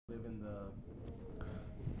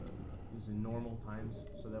is in normal times,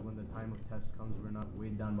 so that when the time of test comes, we're not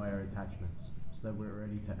weighed down by our attachments, so that we're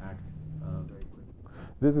ready to act very quickly.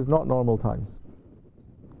 This is not normal times.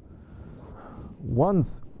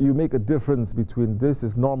 Once you make a difference between this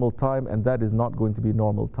is normal time and that is not going to be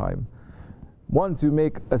normal time, once you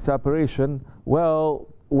make a separation, well,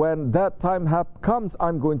 when that time comes,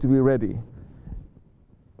 I'm going to be ready.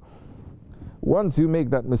 Once you make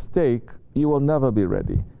that mistake, you will never be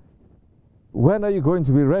ready. When are you going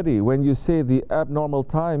to be ready? When you say the abnormal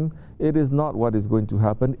time, it is not what is going to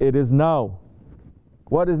happen, it is now.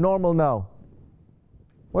 What is normal now?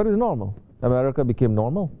 What is normal? America became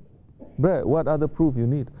normal? Bruh, what other proof you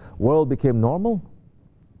need? World became normal?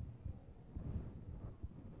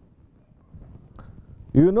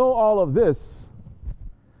 You know all of this,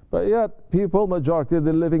 but yet people, majority,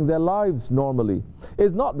 they're living their lives normally.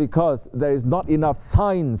 It's not because there is not enough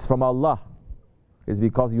signs from Allah. It's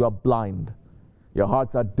because you are blind. Your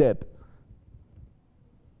hearts are dead.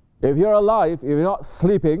 If you're alive, if you're not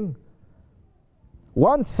sleeping,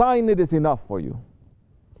 one sign, it is enough for you.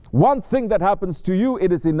 One thing that happens to you,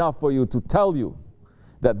 it is enough for you to tell you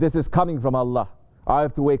that this is coming from Allah. I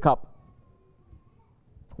have to wake up.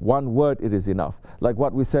 One word, it is enough. Like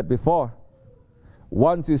what we said before.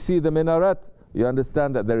 Once you see the minaret, you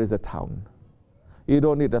understand that there is a town. You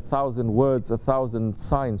don't need 1,000 words, 1,000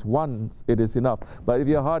 signs. Once, it is enough. But if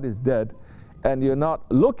your heart is dead and you're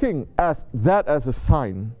not looking at that as a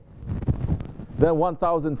sign, then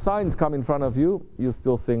 1,000 signs come in front of you, you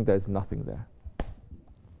still think there's nothing there.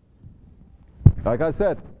 Like I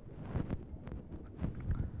said,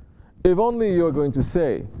 if only you're going to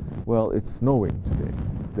say, well, it's snowing today,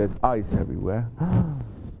 there's ice everywhere,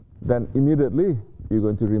 then immediately you're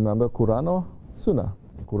going to remember Quran or Sunnah,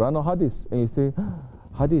 Quran or Hadith, and you say,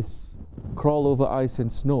 Hadith, crawl over ice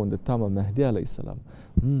and snow in the time of Mahdi alayhi salam.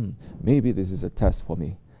 Maybe this is a test for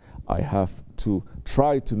me. I have to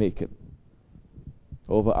try to make it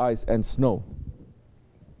over ice and snow.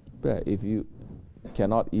 But if you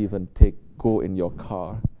cannot even go in your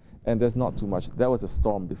car, and there's not too much, there was a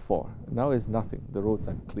storm before, now it's nothing, the roads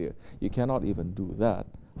are clear, you cannot even do that,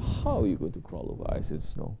 how are you going to crawl over ice and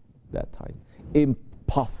snow that time?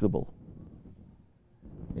 Impossible.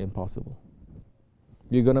 Impossible.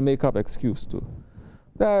 You're going to make up excuse too.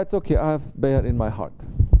 That's okay, I have bayat in my heart.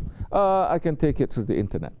 I can take it through the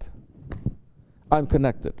internet. I'm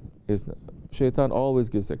connected. Shaitan always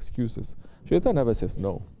gives excuses. Shaitan never says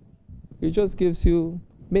no. He just gives you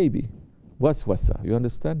maybe. Waswasa, you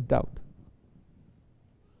understand? Doubt.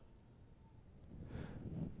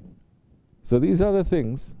 So these are the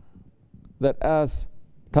things that as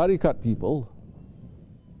tariqat people,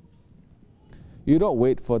 you don't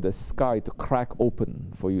wait for the sky to crack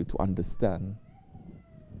open for you to understand.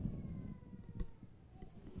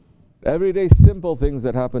 Everyday simple things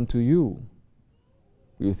that happen to you,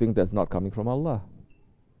 you think that's not coming from Allah.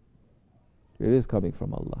 It is coming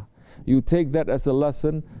from Allah. You take that as a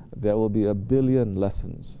lesson, there will be 1 billion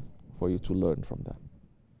lessons for you to learn from that.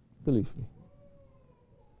 Believe me.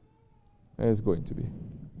 It's going to be.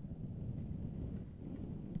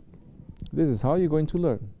 This is how you're going to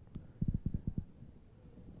learn.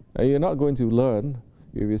 And you're not going to learn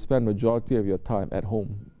if you spend majority of your time at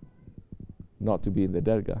home, not to be in the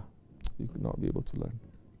dergah. You will not be able to learn.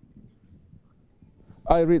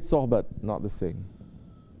 I read sohbat, not the same.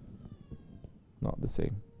 Not the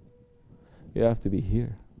same. You have to be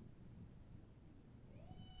here.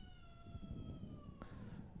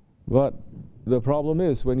 But the problem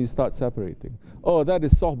is when you start separating. Oh, that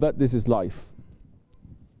is sohbat, this is life.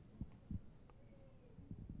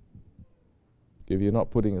 If you're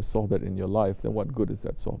not putting a sohbat in your life, then what good is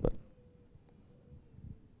that sohbat?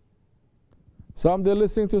 Some, they're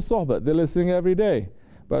listening to sohbat, they're listening every day.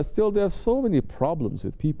 But still there are so many problems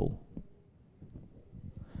with people.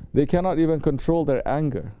 They cannot even control their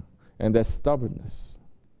anger and their stubbornness.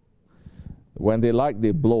 When they like,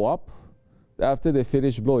 they blow up. After they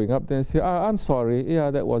finish blowing up, they say, I'm sorry,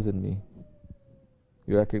 yeah, that wasn't me.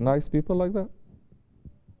 You recognize people like that?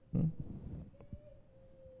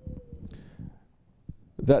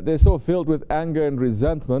 That they're so filled with anger and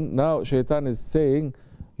resentment, now Shaitan is saying,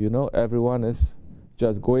 you know, everyone is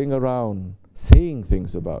just going around saying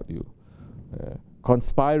things about you,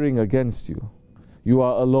 conspiring against you. You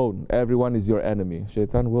are alone. Everyone is your enemy.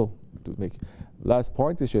 Shaitan will make. Last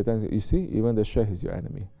point is Shaitan. You see, even the Shaykh is your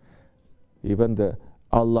enemy. Even the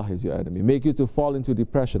Allah is your enemy. Make you to fall into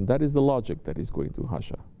depression. That is the logic that is going to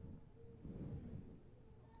Hasha.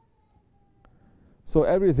 So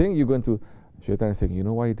everything you're going to, Shaitan is saying, you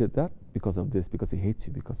know why he did that? Because of this, because he hates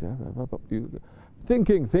you, because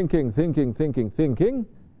thinking.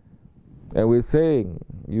 And we're saying,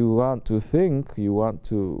 you want to think, you want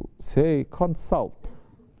to say, consult.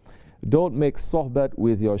 Don't make sohbat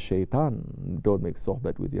with your shaitan. Don't make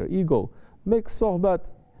sohbat with your ego. Make sohbat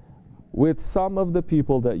with some of the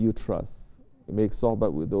people that you trust. Make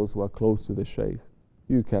sohbat with those who are close to the Shaykh.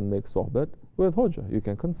 You can make sohbat with Hoja. You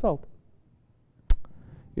can consult.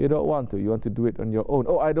 You don't want to. You want to do it on your own.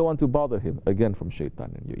 Oh, I don't want to bother him. Again, from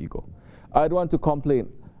shaitan and your ego. I don't want to complain.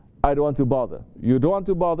 I don't want to bother. You don't want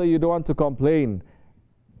to bother. You don't want to complain.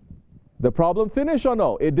 The problem finished or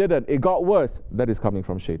no? It didn't. It got worse. That is coming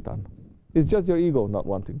from shaitan. It's just your ego not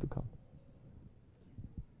wanting to come.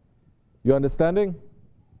 You understanding?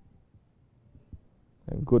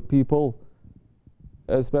 And good people,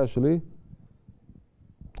 especially,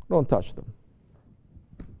 don't touch them.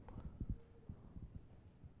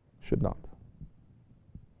 Should not.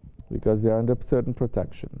 Because they are under certain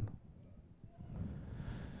protection.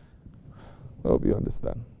 I hope you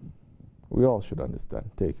understand. We all should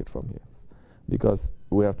understand. Take it from here. Because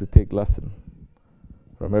we have to take lesson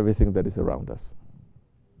from everything that is around us.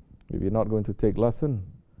 If you're not going to take lesson,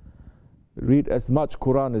 read as much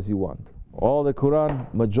Quran as you want. All the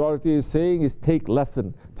Quran majority is saying is take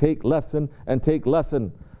lesson, and take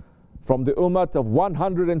lesson. From the ummah of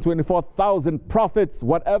 124,000 prophets,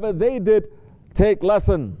 whatever they did, take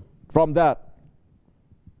lesson from that.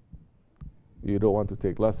 You don't want to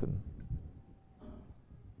take lesson,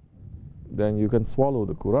 then you can swallow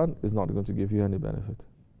the Quran. It's not going to give you any benefit.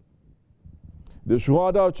 The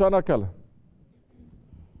Shuhada of Chanakal,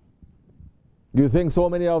 you think so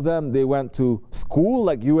many of them, they went to school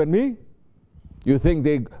like you and me? You think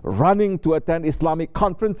they're running to attend Islamic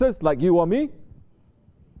conferences like you or me?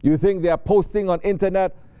 You think they are posting on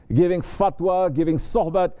internet, giving fatwa, giving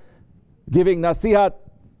sohbat, giving nasihat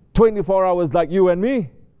 24 hours like you and me?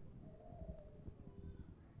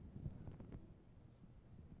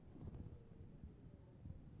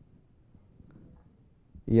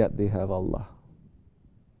 Yet they have Allah.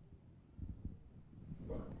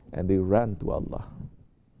 And they ran to Allah.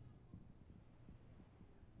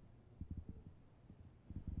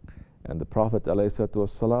 And the Prophet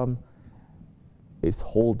ﷺ is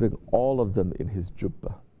holding all of them in his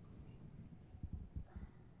jubbah.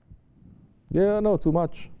 Yeah, I know too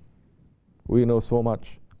much. We know so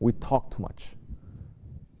much. We talk too much.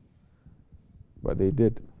 But they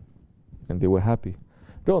did. And they were happy.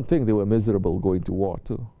 Don't think they were miserable going to war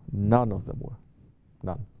too. None of them were.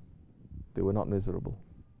 None. They were not miserable.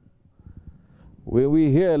 When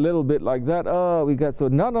we hear a little bit like that, we get so,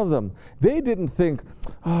 none of them. They didn't think,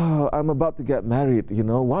 I'm about to get married,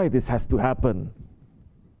 why this has to happen?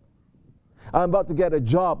 I'm about to get a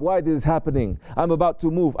job, why this is happening? I'm about to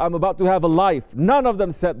move, I'm about to have a life. None of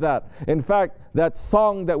them said that. In fact, that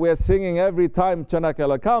song that we're singing every time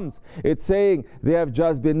Chanakala comes, it's saying they have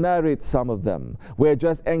just been married, some of them. We're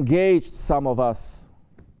just engaged, some of us.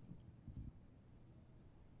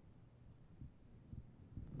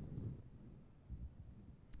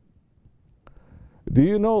 Do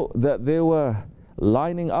you know that they were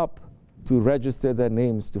lining up to register their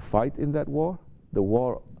names to fight in that war? The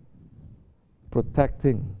war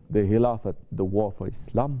protecting the Khilafat, the war for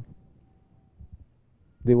Islam.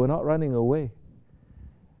 They were not running away.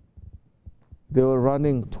 They were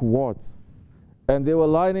running towards. And they were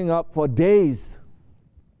lining up for days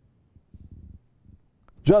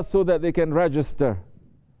just so that they can register.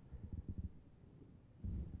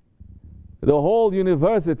 The whole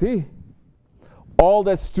university, all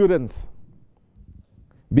the students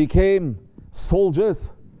became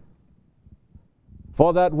soldiers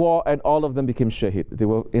for that war, and all of them became Shaykh. They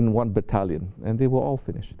were in one battalion, and they were all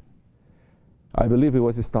finished. I believe it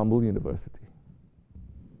was Istanbul University,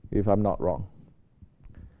 if I'm not wrong.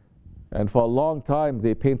 And for a long time,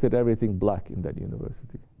 they painted everything black in that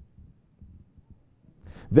university.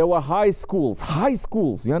 There were high schools,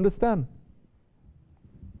 you understand?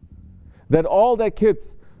 That all their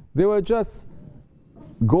kids, they were just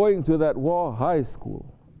going to that war high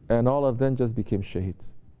school, and all of them just became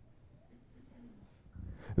shaheeds.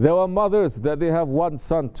 There were mothers that they have 1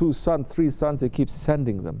 son, 2 sons, 3 sons, they keep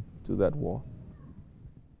sending them to that war.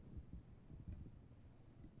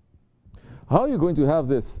 How are you going to have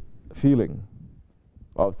this feeling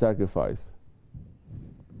of sacrifice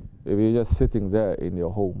if you're just sitting there in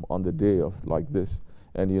your home on the day of like this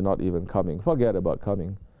and you're not even coming? Forget about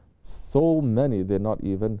coming. So many, they're not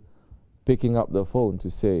even picking up the phone to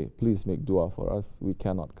say, please make dua for us, we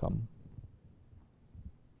cannot come.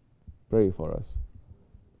 Pray for us.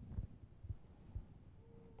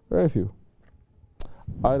 Very few.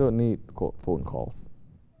 I don't need phone calls.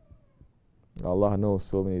 Allah knows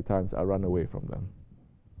so many times I run away from them.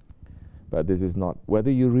 But this is not, whether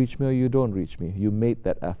you reach me or you don't reach me, you made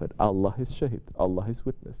that effort. Allah is shahid, Allah is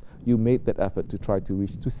witness. You made that effort to try to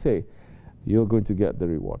reach, to say, you're going to get the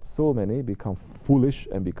reward. So many become foolish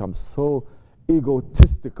and become so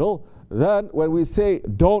egotistical. Then when we say,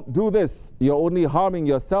 don't do this, you're only harming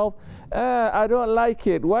yourself. I don't like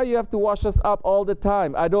it. Why you have to wash us up all the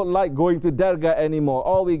time? I don't like going to Dergah anymore.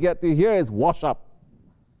 All we get to hear is wash up.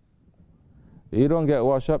 You don't get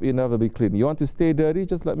washed up, you never be clean. You want to stay dirty,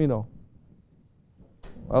 just let me know.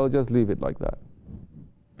 I'll just leave it like that.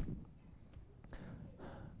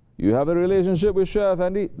 You have a relationship with Shaykh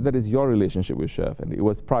Efendi, that is your relationship with Shaykh Efendi. It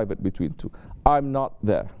was private between two. I'm not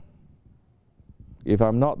there. If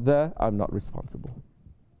I'm not there, I'm not responsible.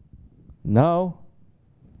 Now,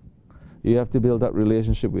 you have to build that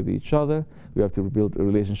relationship with each other. You have to build a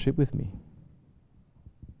relationship with me.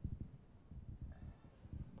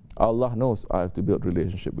 Allah knows I have to build a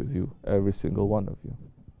relationship with you, every single one of you.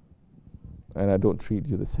 And I don't treat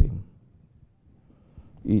you the same,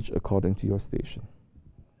 each according to your station.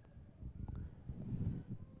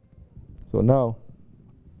 So now,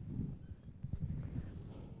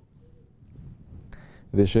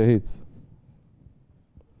 the shaheeds,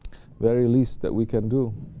 very least that we can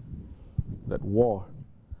do, that war,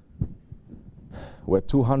 where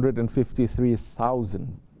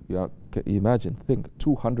 253,000, imagine, think,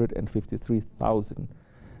 253,000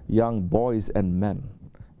 young boys and men,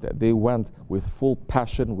 that they went with full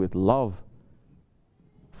passion, with love,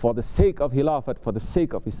 for the sake of Khilafat, for the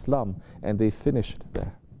sake of Islam, and they finished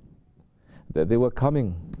there. That they were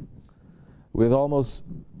coming with almost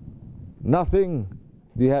nothing.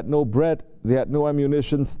 They had no bread, they had no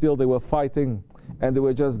ammunition, still they were fighting, and they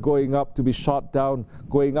were just going up to be shot down,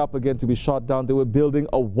 going up again to be shot down. They were building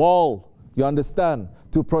a wall, you understand,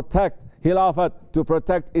 to protect Khilafat, to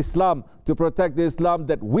protect Islam, to protect the Islam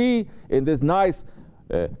that we, in this nice,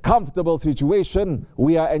 comfortable situation,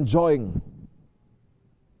 we are enjoying.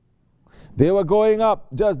 They were going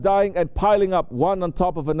up, just dying and piling up one on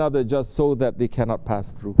top of another just so that they cannot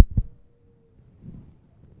pass through.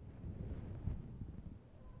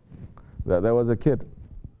 There was a kid.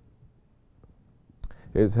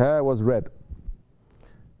 His hair was red.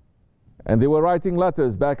 And they were writing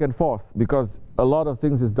letters back and forth because a lot of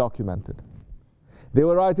things is documented. They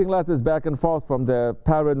were writing letters back and forth from their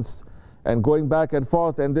parents and going back and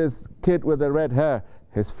forth, and this kid with the red hair,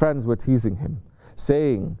 his friends were teasing him,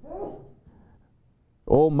 saying,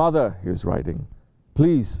 "Oh mother," he was writing,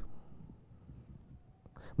 "please,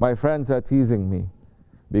 my friends are teasing me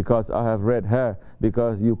because I have red hair,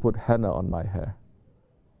 because you put henna on my hair.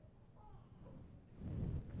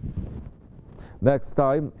 Next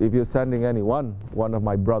time, if you're sending anyone, one of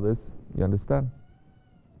my brothers," you understand?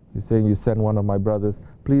 You're saying you send one of my brothers,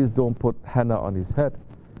 "please don't put henna on his head,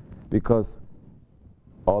 because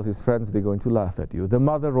all his friends, they're going to laugh at you." The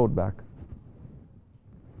mother wrote back,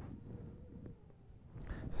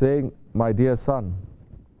 saying, "My dear son,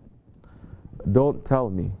 don't tell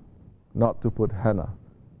me not to put henna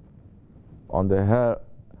on the hair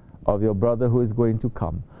of your brother who is going to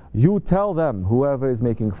come. You tell them, whoever is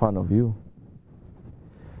making fun of you,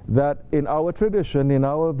 that in our tradition, in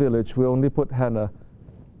our village, we only put henna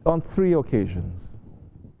on 3 occasions.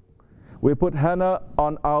 We put henna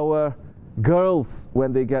on our girls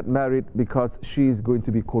when they get married because she's going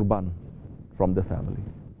to be kurban from the family.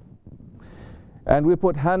 And we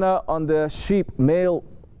put henna on the sheep, male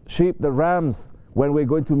sheep, the rams, when we're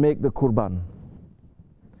going to make the kurban.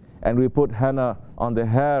 And we put henna on the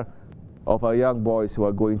hair of our young boys who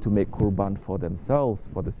are going to make kurban for themselves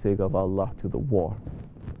for the sake of Allah to the war.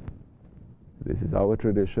 This is our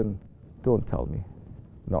tradition. Don't tell me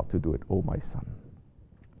not to do it, oh my son."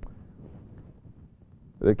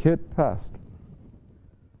 The kid passed.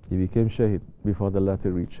 He became shaheed before the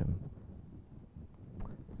letter reached him.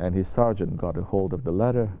 And his sergeant got a hold of the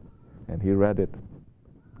letter and he read it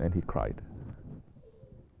and he cried.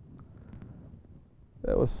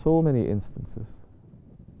 There were so many instances.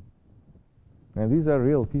 And these are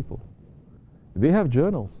real people. They have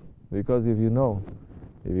journals, because if you know,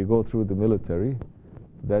 if you go through the military,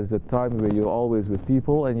 there's a time where you're always with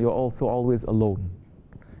people and you're also always alone.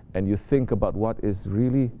 And you think about what is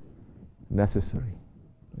really necessary,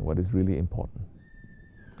 what is really important.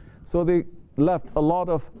 So they left a lot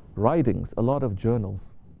of writings, a lot of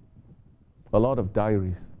journals, a lot of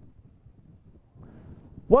diaries.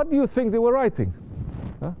 What do you think they were writing?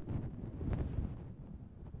 Huh?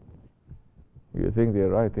 You think they're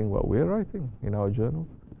writing what we're writing in our journals?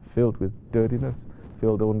 Filled with dirtiness,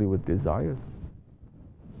 filled only with desires.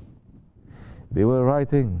 They were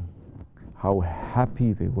writing how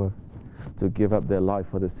happy they were to give up their life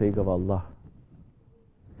for the sake of Allah.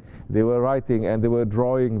 They were writing and they were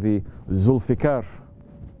drawing the Zulfikar.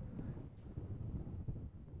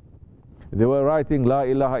 They were writing La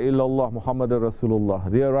ilaha illallah Muhammadur Rasulullah.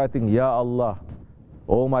 They were writing Ya Allah,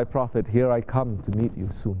 O my Prophet, here I come to meet you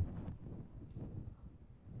soon.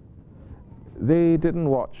 They didn't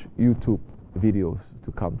watch YouTube videos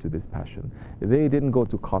to come to this passion. They didn't go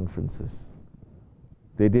to conferences.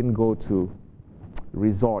 They didn't go to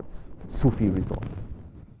resorts, Sufi resorts.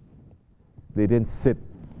 They didn't sit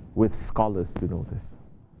with scholars to know this.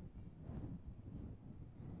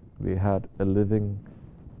 They had a living,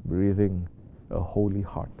 breathing, a holy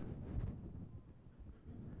heart.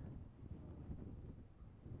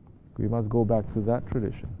 We must go back to that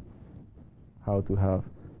tradition. How to have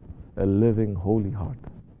a living, holy heart.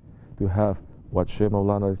 To have what Shaykh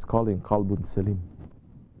Maulana is calling Qalbun Salim.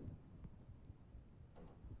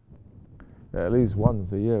 At least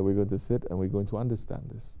once a year we're going to sit and we're going to understand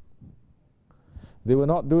this. They were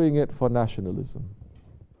not doing it for nationalism.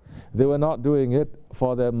 They were not doing it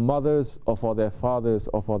for their mothers or for their fathers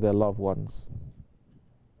or for their loved ones.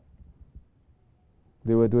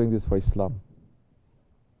 They were doing this for Islam.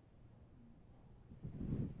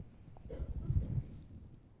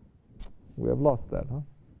 We have lost that, huh?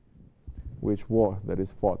 Which war that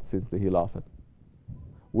is fought since the Khilafat?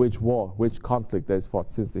 Which war, which conflict that is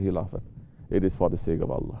fought since the Khilafat? It is for the sake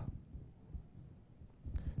of Allah.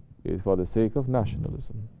 It is for the sake of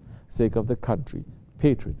nationalism, sake of the country,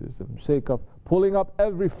 patriotism, sake of pulling up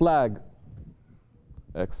every flag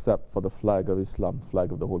except for the flag of Islam,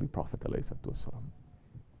 flag of the Holy Prophet ﷺ.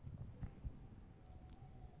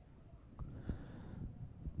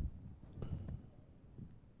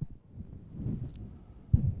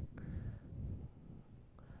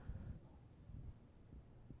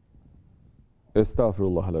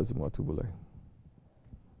 Astaghfirullah alazim wa atubu ilayh.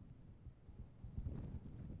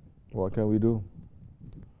 What can we do?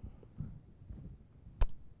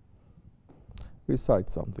 Recite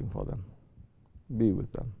something for them. Be with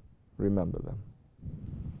them. Remember them.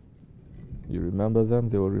 You remember them,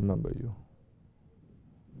 they will remember you.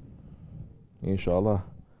 Inshallah.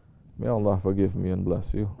 May Allah forgive me and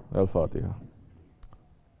bless you. Al-Fatiha.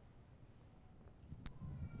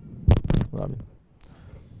 Amin.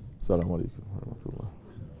 Assalamu alaikum wa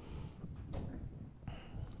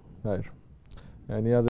rahmatullah. Any other